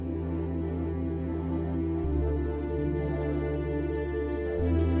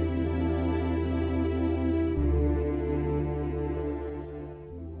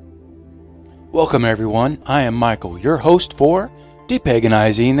Welcome everyone, I am Michael, your host for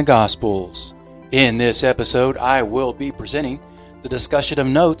De-Paganizing the Gospels. In this episode, I will be presenting the discussion of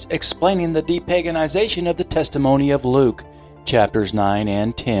notes explaining the de-paganization of the testimony of Luke, chapters 9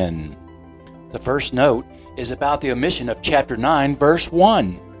 and 10. The first note is about the omission of chapter 9, verse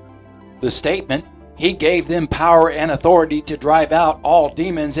 1. The statement, "He gave them power and authority to drive out all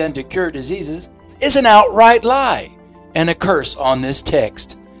demons and to cure diseases," is an outright lie and a curse on this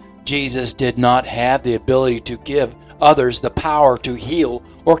text. Jesus did not have the ability to give others the power to heal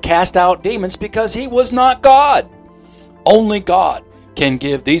or cast out demons because he was not God. Only God can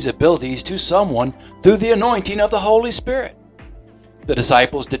give these abilities to someone through the anointing of the Holy Spirit. The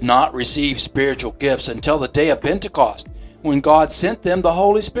disciples did not receive spiritual gifts until the day of Pentecost, when God sent them the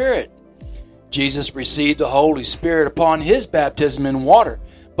Holy Spirit. Jesus received the Holy Spirit upon his baptism in water,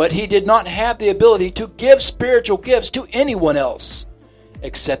 but he did not have the ability to give spiritual gifts to anyone else.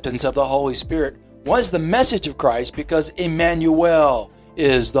 Acceptance of the Holy Spirit was the message of Christ because Emmanuel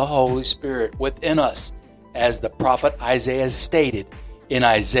is the Holy Spirit within us, as the prophet Isaiah stated in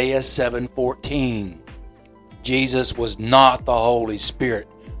Isaiah 7:14. Jesus was not the Holy Spirit,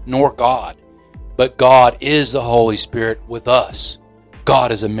 nor God, but God is the Holy Spirit with us.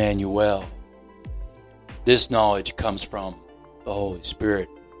 God is Emmanuel. This knowledge comes from the Holy Spirit.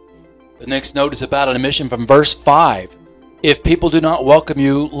 The next note is about an omission from verse 5. "If people do not welcome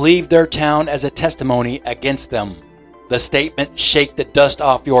you, leave their town as a testimony against them." The statement, "Shake the dust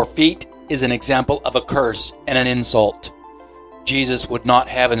off your feet," is an example of a curse and an insult. Jesus would not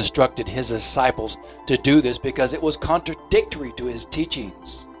have instructed his disciples to do this because it was contradictory to his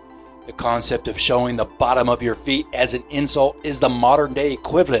teachings. The concept of showing the bottom of your feet as an insult is the modern-day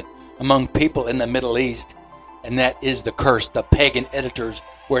equivalent among people in the Middle East, and that is the curse the pagan editors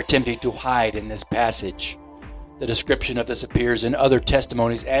were attempting to hide in this passage. The description of this appears in other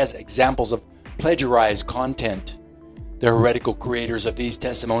testimonies as examples of plagiarized content. The heretical creators of these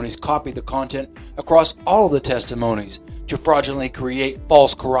testimonies copied the content across all of the testimonies to fraudulently create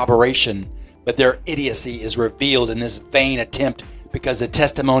false corroboration, but their idiocy is revealed in this vain attempt because the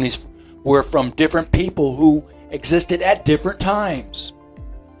testimonies were from different people who existed at different times.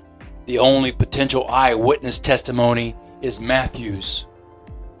 The only potential eyewitness testimony is Matthew's.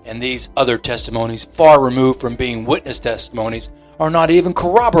 And these other testimonies, far removed from being witness testimonies, are not even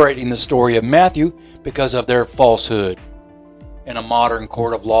corroborating the story of Matthew because of their falsehood. In a modern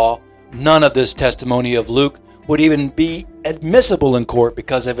court of law, none of this testimony of Luke would even be admissible in court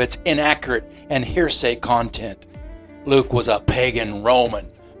because of its inaccurate and hearsay content. Luke was a pagan Roman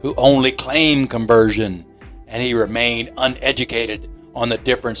who only claimed conversion, and he remained uneducated on the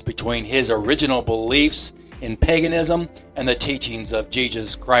difference between his original beliefs in paganism and the teachings of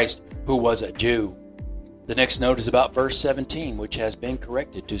Jesus Christ, who was a Jew. The next note is about verse 17, which has been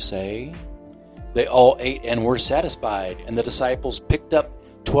corrected to say, "They all ate and were satisfied, and the disciples picked up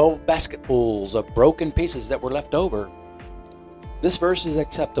 12 basketfuls of broken pieces that were left over." This verse is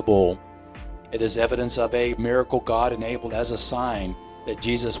acceptable. It is evidence of a miracle God enabled as a sign that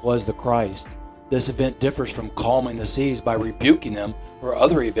Jesus was the Christ. This event differs from calming the seas by rebuking them or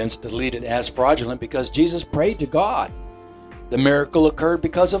other events deleted as fraudulent because Jesus prayed to God. The miracle occurred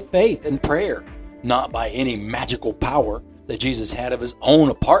because of faith and prayer, not by any magical power that Jesus had of his own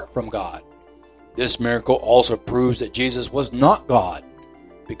apart from God. This miracle also proves that Jesus was not God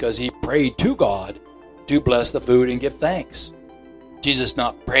because he prayed to God to bless the food and give thanks. Jesus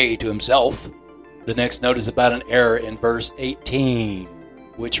not prayed to himself. The next note is about an error in verse 18,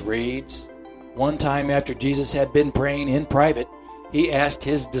 which reads, "One time after Jesus had been praying in private, he asked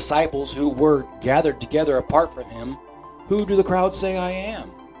his disciples who were gathered together apart from him, 'Who do the crowd say I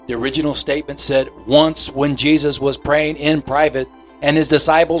am?' The original statement said, 'Once when Jesus was praying in private and his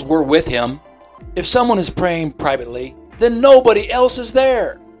disciples were with him.' If someone is praying privately, then nobody else is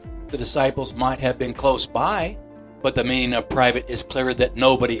there. The disciples might have been close by, but the meaning of private is clear that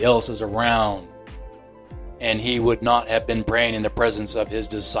nobody else is around, and he would not have been praying in the presence of his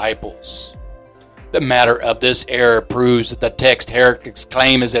disciples. The matter of this error proves that the text heretics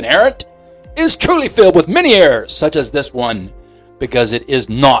claim is inerrant is truly filled with many errors, such as this one, because it is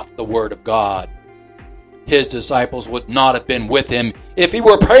not the Word of God. His disciples would not have been with him if he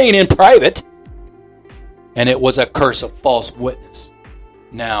were praying in private, and it was a curse of false witness,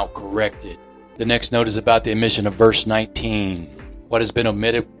 now corrected. The next note is about the omission of verse 19. What has been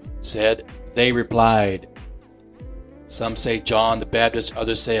omitted said, "They replied." Some say John the Baptist,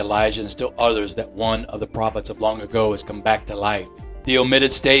 others say Elijah, and still others that one of the prophets of long ago has come back to life. The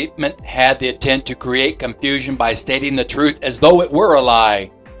omitted statement had the intent to create confusion by stating the truth as though it were a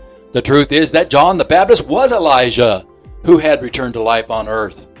lie. The truth is that John the Baptist was Elijah, who had returned to life on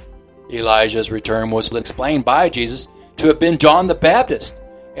earth. Elijah's return was explained by Jesus to have been John the Baptist,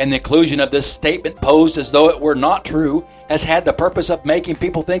 and the inclusion of this statement, posed as though it were not true, has had the purpose of making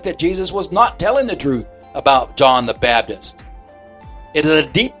people think that Jesus was not telling the truth about John the Baptist. It is a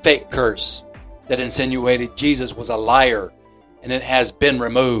deepfake curse that insinuated Jesus was a liar, and it has been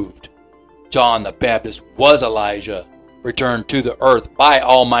removed. John the Baptist was Elijah, returned to the earth by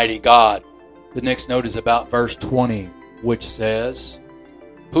Almighty God. The next note is about verse 20, which says,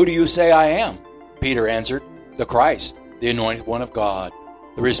 "Who do you say I am?" Peter answered, "The Christ, the anointed one of God."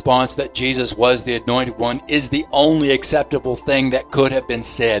 The response that Jesus was the anointed one is the only acceptable thing that could have been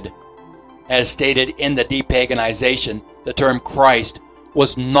said. As stated in the De-Paganization, the term Christ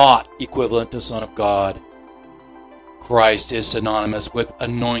was not equivalent to Son of God. Christ is synonymous with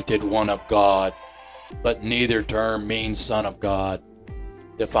anointed one of God, but neither term means Son of God.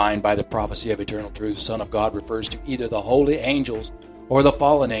 Defined by the prophecy of eternal truth, Son of God refers to either the holy angels or the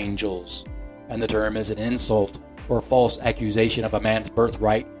fallen angels, and the term is an insult or false accusation of a man's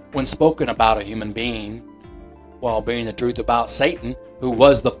birthright when spoken about a human being. While being the truth about Satan, who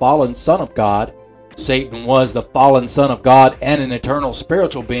was the fallen son of God, Satan was the fallen son of God and an eternal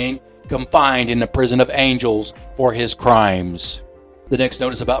spiritual being confined in the prison of angels for his crimes. The next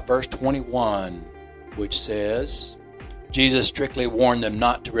note is about verse 21, which says, Jesus strictly warned them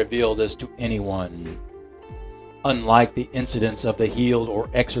not to reveal this to anyone. Unlike the incidents of the healed or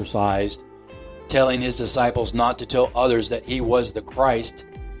exorcised, telling his disciples not to tell others that he was the Christ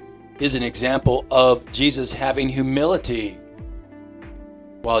is an example of Jesus having humility.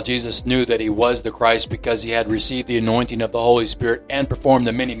 While Jesus knew that he was the Christ because he had received the anointing of the Holy Spirit and performed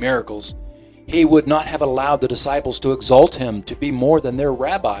the many miracles, he would not have allowed the disciples to exalt him to be more than their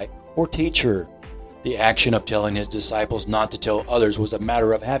rabbi or teacher. The action of telling his disciples not to tell others was a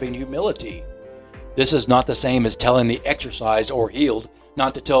matter of having humility. This is not the same as telling the exorcised or healed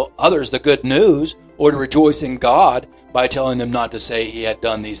not to tell others the good news or to rejoice in God by telling them not to say he had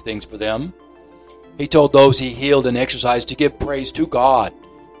done these things for them. He told those he healed and exorcised to give praise to God,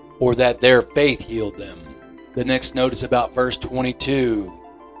 or that their faith healed them. The next note is about verse 22,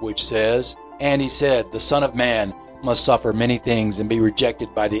 which says, "And he said, the Son of Man must suffer many things and be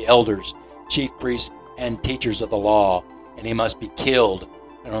rejected by the elders, chief priests, and teachers of the law, and he must be killed,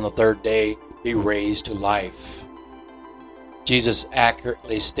 and on the third day be raised to life." Jesus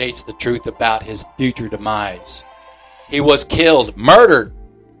accurately states the truth about his future demise. He was killed, murdered.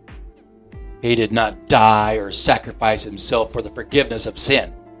 He did not die or sacrifice himself for the forgiveness of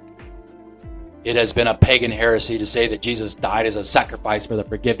sin. It has been a pagan heresy to say that Jesus died as a sacrifice for the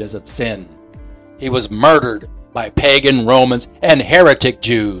forgiveness of sin. He was murdered by pagan Romans and heretic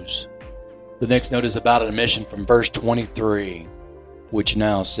Jews. The next note is about an omission from verse 23, which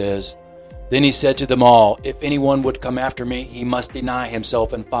now says, "Then he said to them all, if anyone would come after me, he must deny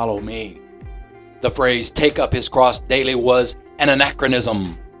himself and follow me." The phrase, "take up his cross daily," was an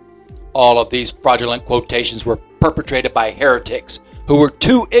anachronism. All of these fraudulent quotations were perpetrated by heretics who were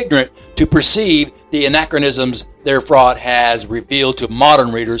too ignorant to perceive the anachronisms their fraud has revealed to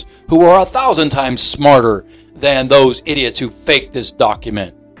modern readers who are 1,000 times smarter than those idiots who faked this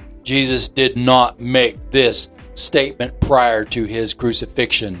document. Jesus did not make this statement prior to his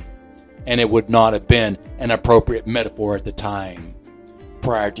crucifixion, and it would not have been an appropriate metaphor at the time.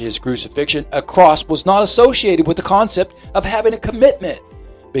 Prior to his crucifixion, a cross was not associated with the concept of having a commitment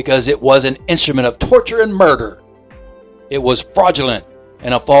because it was an instrument of torture and murder. It was fraudulent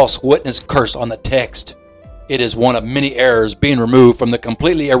and a false witness curse on the text. It is one of many errors being removed from the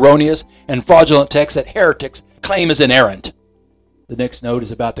completely erroneous and fraudulent text that heretics claim is inerrant. The next note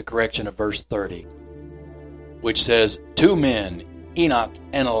is about the correction of verse 30, which says, "Two men, Enoch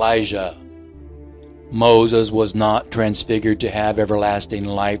and Elijah." Moses was not transfigured to have everlasting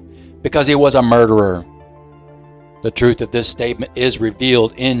life because he was a murderer. The truth of this statement is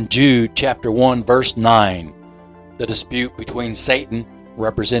revealed in Jude chapter 1 verse 9. The dispute between Satan,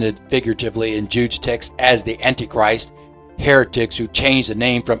 represented figuratively in Jude's text as the Antichrist, heretics who changed the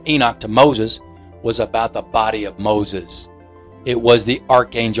name from Enoch to Moses, was about the body of Moses. It was the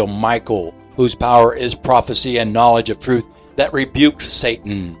archangel Michael, whose power is prophecy and knowledge of truth, that rebuked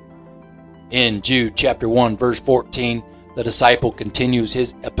Satan. In Jude chapter 1 verse 14, the disciple continues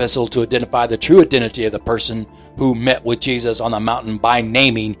his epistle to identify the true identity of the person who met with Jesus on the mountain by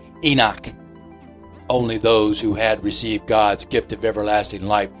naming Enoch. Only those who had received God's gift of everlasting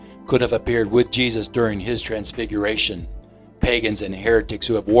life could have appeared with Jesus during his transfiguration. Pagans and heretics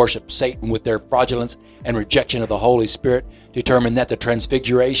who have worshipped Satan with their fraudulence and rejection of the Holy Spirit determined that the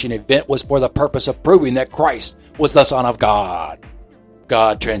transfiguration event was for the purpose of proving that Christ was the Son of God.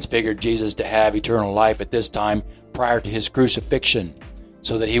 God transfigured Jesus to have eternal life at this time prior to his crucifixion.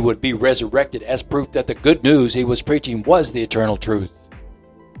 so that he would be resurrected as proof that the good news he was preaching was the eternal truth.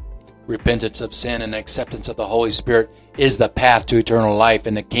 Repentance of sin and acceptance of the Holy Spirit is the path to eternal life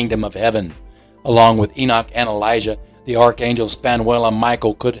in the kingdom of heaven. Along with Enoch and Elijah, the archangels Phanuel and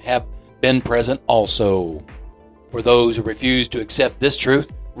Michael could have been present also. For those who refuse to accept this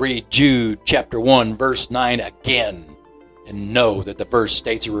truth, read Jude chapter 1 verse 9 again, and know that the verse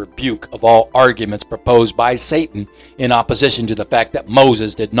states a rebuke of all arguments proposed by Satan in opposition to the fact that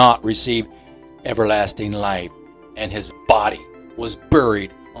Moses did not receive everlasting life, and his body was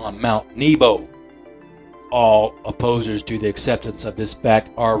buried on Mount Nebo. All opposers to the acceptance of this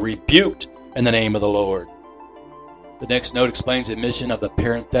fact are rebuked in the name of the Lord. The next note explains the mission of the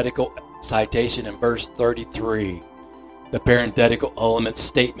parenthetical citation in verse 33. The parenthetical element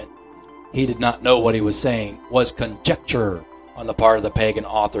statement, "He did not know what he was saying," was conjecture on the part of the pagan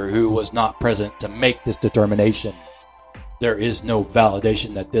author who was not present to make this determination. There is no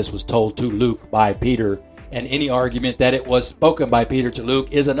validation that this was told to Luke by Peter, and any argument that it was spoken by Peter to Luke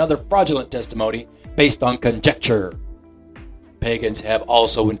is another fraudulent testimony based on conjecture. Pagans have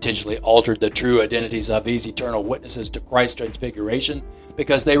also intentionally altered the true identities of these eternal witnesses to Christ's transfiguration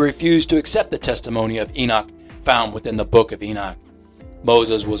because they refuse to accept the testimony of Enoch found within the book of Enoch.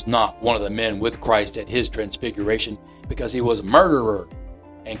 Moses was not one of the men with Christ at his transfiguration because he was a murderer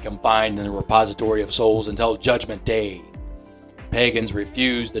and confined in the repository of souls until Judgment Day. Pagans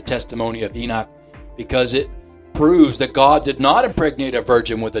refuse the testimony of Enoch because it proves that God did not impregnate a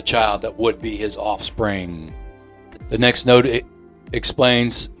virgin with a child that would be his offspring. The next note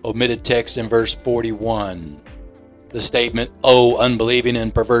explains omitted text in verse 41. The statement, "O unbelieving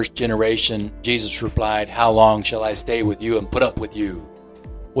and perverse generation," Jesus replied, "How long shall I stay with you and put up with you?"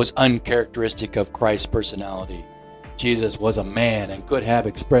 was uncharacteristic of Christ's personality. Jesus was a man and could have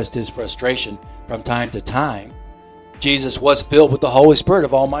expressed his frustration from time to time. Jesus was filled with the Holy Spirit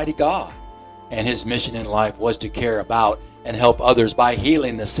of Almighty God, and his mission in life was to care about and help others by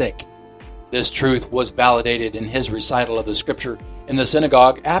healing the sick. This truth was validated in his recital of the scripture in the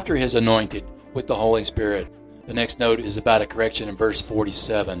synagogue after his anointing with the Holy Spirit. The next note is about a correction in verse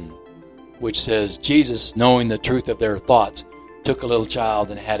 47, which says, "Jesus, knowing the truth of their thoughts, took a little child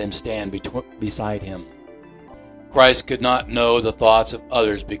and had him stand beside him." Christ could not know the thoughts of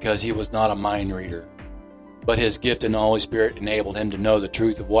others because he was not a mind reader, but his gift in the Holy Spirit enabled him to know the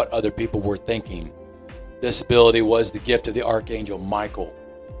truth of what other people were thinking. This ability was the gift of the archangel Michael,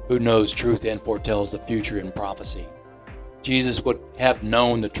 who knows truth and foretells the future in prophecy. Jesus would have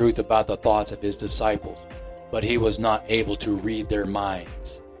known the truth about the thoughts of his disciples, but he was not able to read their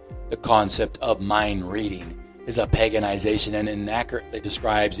minds. The concept of mind reading is a paganization and inaccurately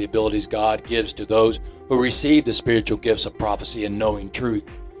describes the abilities God gives to those who receive the spiritual gifts of prophecy and knowing truth.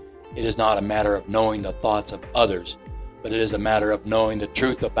 It is not a matter of knowing the thoughts of others, but it is a matter of knowing the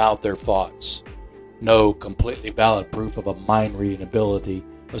truth about their thoughts. No completely valid proof of a mind-reading ability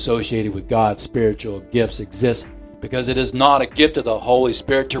associated with God's spiritual gifts exists because it is not a gift of the Holy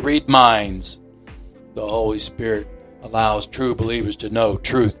Spirit to read minds. The Holy Spirit allows true believers to know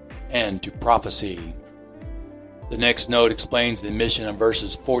truth and to prophesy. The next note explains the mission in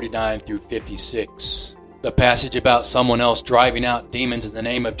verses 49 through 56. The passage about someone else driving out demons in the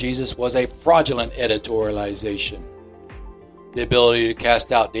name of Jesus was a fraudulent editorialization. The ability to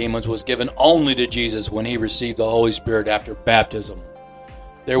cast out demons was given only to Jesus when he received the Holy Spirit after baptism.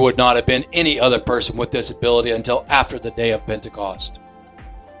 There would not have been any other person with this ability until after the day of Pentecost.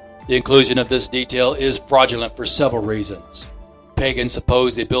 The inclusion of this detail is fraudulent for several reasons. Pagans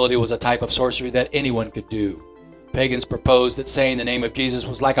supposed the ability was a type of sorcery that anyone could do. Pagans proposed that saying the name of Jesus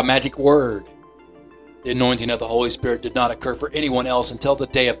was like a magic word. The anointing of the Holy Spirit did not occur for anyone else until the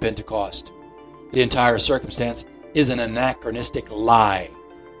day of Pentecost. The entire circumstance is an anachronistic lie.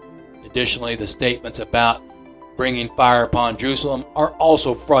 Additionally, the statements about bringing fire upon Jerusalem are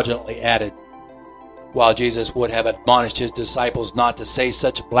also fraudulently added. While Jesus would have admonished his disciples not to say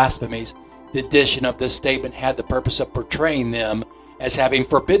such blasphemies, the addition of this statement had the purpose of portraying them as having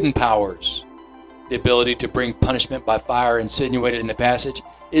forbidden powers. The ability to bring punishment by fire insinuated in the passage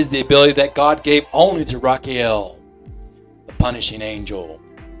is the ability that God gave only to Raphael, the punishing angel.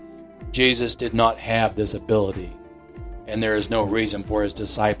 Jesus did not have this ability, and there is no reason for his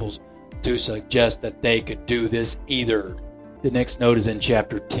disciples to suggest that they could do this either. The next note is in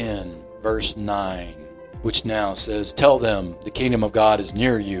chapter 10, verse 9, which now says, "Tell them the kingdom of God is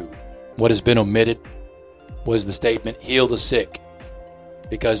near you." What has been omitted was the statement, "Heal the sick,"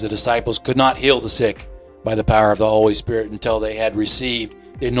 because the disciples could not heal the sick by the power of the Holy Spirit until they had received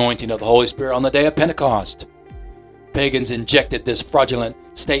the anointing of the Holy Spirit on the day of Pentecost. Pagans injected this fraudulent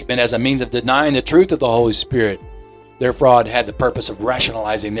statement as a means of denying the truth of the Holy Spirit. Their fraud had the purpose of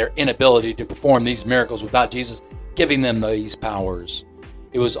rationalizing their inability to perform these miracles without Jesus giving them these powers.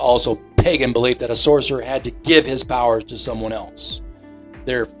 It was also pagan belief that a sorcerer had to give his powers to someone else.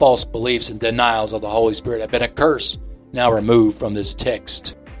 Their false beliefs and denials of the Holy Spirit have been a curse now removed from this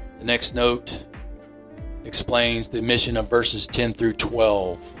text. The next note explains the mission of verses 10 through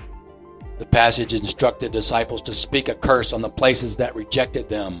 12. The passage instructed disciples to speak a curse on the places that rejected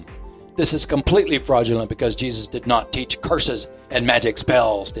them. This is completely fraudulent because Jesus did not teach curses and magic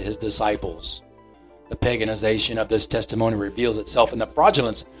spells to his disciples. The paganization of this testimony reveals itself in the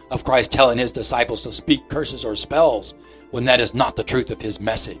fraudulence of Christ telling his disciples to speak curses or spells when that is not the truth of his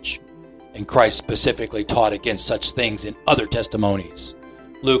message. And Christ specifically taught against such things in other testimonies.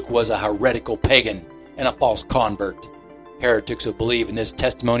 Luke was a heretical pagan and a false convert. Heretics who believe in this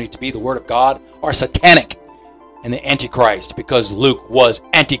testimony to be the word of God are satanic and the Antichrist because Luke was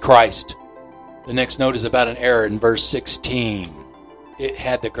Antichrist. The next note is about an error in verse 16. It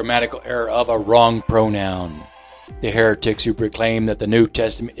had the grammatical error of a wrong pronoun. The heretics who proclaim that the New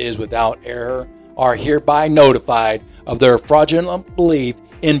Testament is without error are hereby notified of their fraudulent belief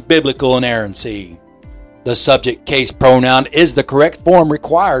in biblical inerrancy. The subject case pronoun is the correct form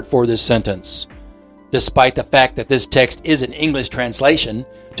required for this sentence. Despite the fact that this text is an English translation,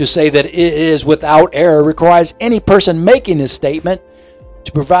 to say that it is without error requires any person making this statement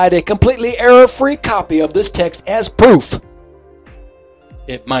to provide a completely error-free copy of this text as proof.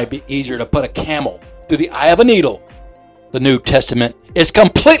 It might be easier to put a camel through the eye of a needle. The New Testament is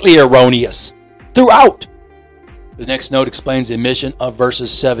completely erroneous throughout. The next note explains the mission of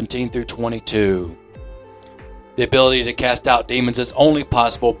verses 17 through 22. The ability to cast out demons is only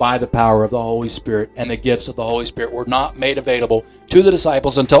possible by the power of the Holy Spirit, and the gifts of the Holy Spirit were not made available to the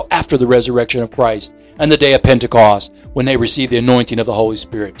disciples until after the resurrection of Christ and the day of Pentecost, when they received the anointing of the Holy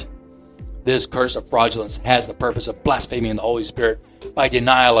Spirit. This curse of fraudulence has the purpose of blaspheming the Holy Spirit by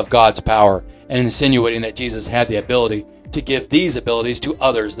denial of God's power and insinuating that Jesus had the ability to give these abilities to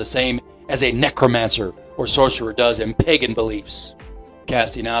others, the same as a necromancer or sorcerer does in pagan beliefs.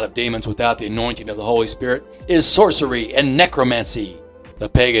 Casting out of demons without the anointing of the Holy Spirit is sorcery and necromancy. The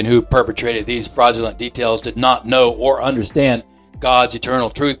pagan who perpetrated these fraudulent details did not know or understand God's eternal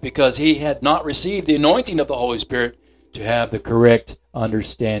truth because he had not received the anointing of the Holy Spirit to have the correct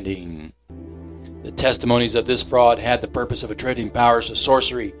understanding. The testimonies of this fraud had the purpose of attributing powers of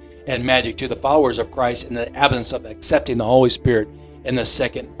sorcery and magic to the followers of Christ in the absence of accepting the Holy Spirit in the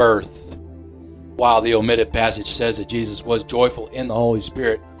second birth. While the omitted passage says that Jesus was joyful in the Holy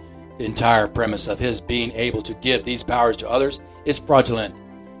Spirit, the entire premise of his being able to give these powers to others is fraudulent,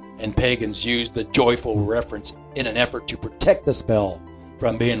 and pagans used the joyful reference in an effort to protect the spell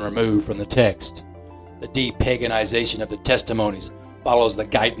from being removed from the text. The de-paganization of the testimonies follows the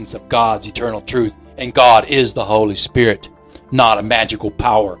guidance of God's eternal truth, and God is the Holy Spirit, not a magical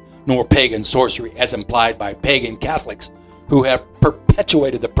power, nor pagan sorcery as implied by pagan Catholics who have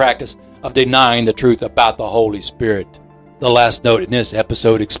perpetuated the practice of denying the truth about the Holy Spirit. The last note in this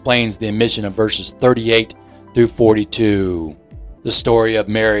episode explains the omission of verses 38 through 42. The story of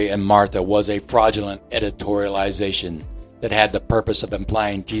Mary and Martha was a fraudulent editorialization that had the purpose of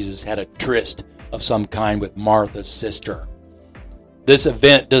implying Jesus had a tryst of some kind with Martha's sister. This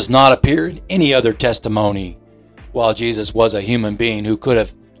event does not appear in any other testimony. While Jesus was a human being who could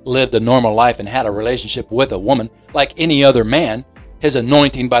have lived a normal life and had a relationship with a woman like any other man, his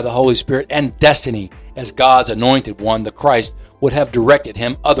anointing by the Holy Spirit and destiny as God's anointed one, the Christ, would have directed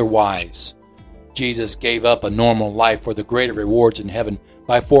him otherwise. Jesus gave up a normal life for the greater rewards in heaven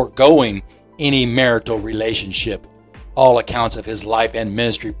by foregoing any marital relationship. All accounts of his life and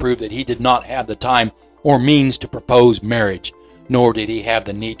ministry prove that he did not have the time or means to propose marriage, nor did he have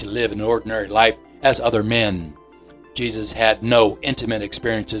the need to live an ordinary life as other men. Jesus had no intimate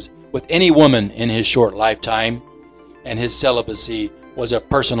experiences with any woman in his short lifetime, and his celibacy was a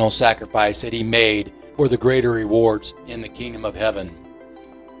personal sacrifice that he made for the greater rewards in the kingdom of heaven.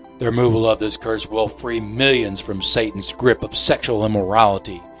 The removal of this curse will free millions from Satan's grip of sexual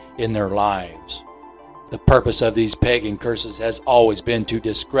immorality in their lives. The purpose of these pagan curses has always been to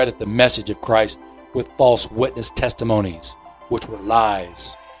discredit the message of Christ with false witness testimonies, which were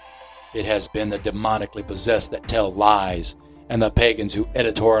lies. It has been the demonically possessed that tell lies, and the pagans who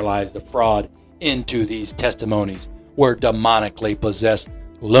editorialize the fraud into these testimonies were demonically possessed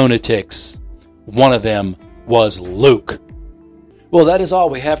lunatics. One of them was Luke. Well, that is all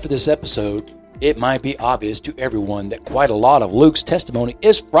we have for this episode. It might be obvious to everyone that quite a lot of Luke's testimony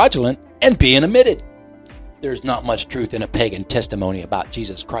is fraudulent and being omitted. There's not much truth in a pagan testimony about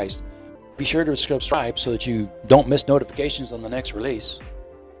Jesus Christ. Be sure to subscribe so that you don't miss notifications on the next release.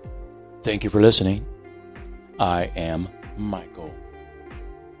 Thank you for listening. I am Michael.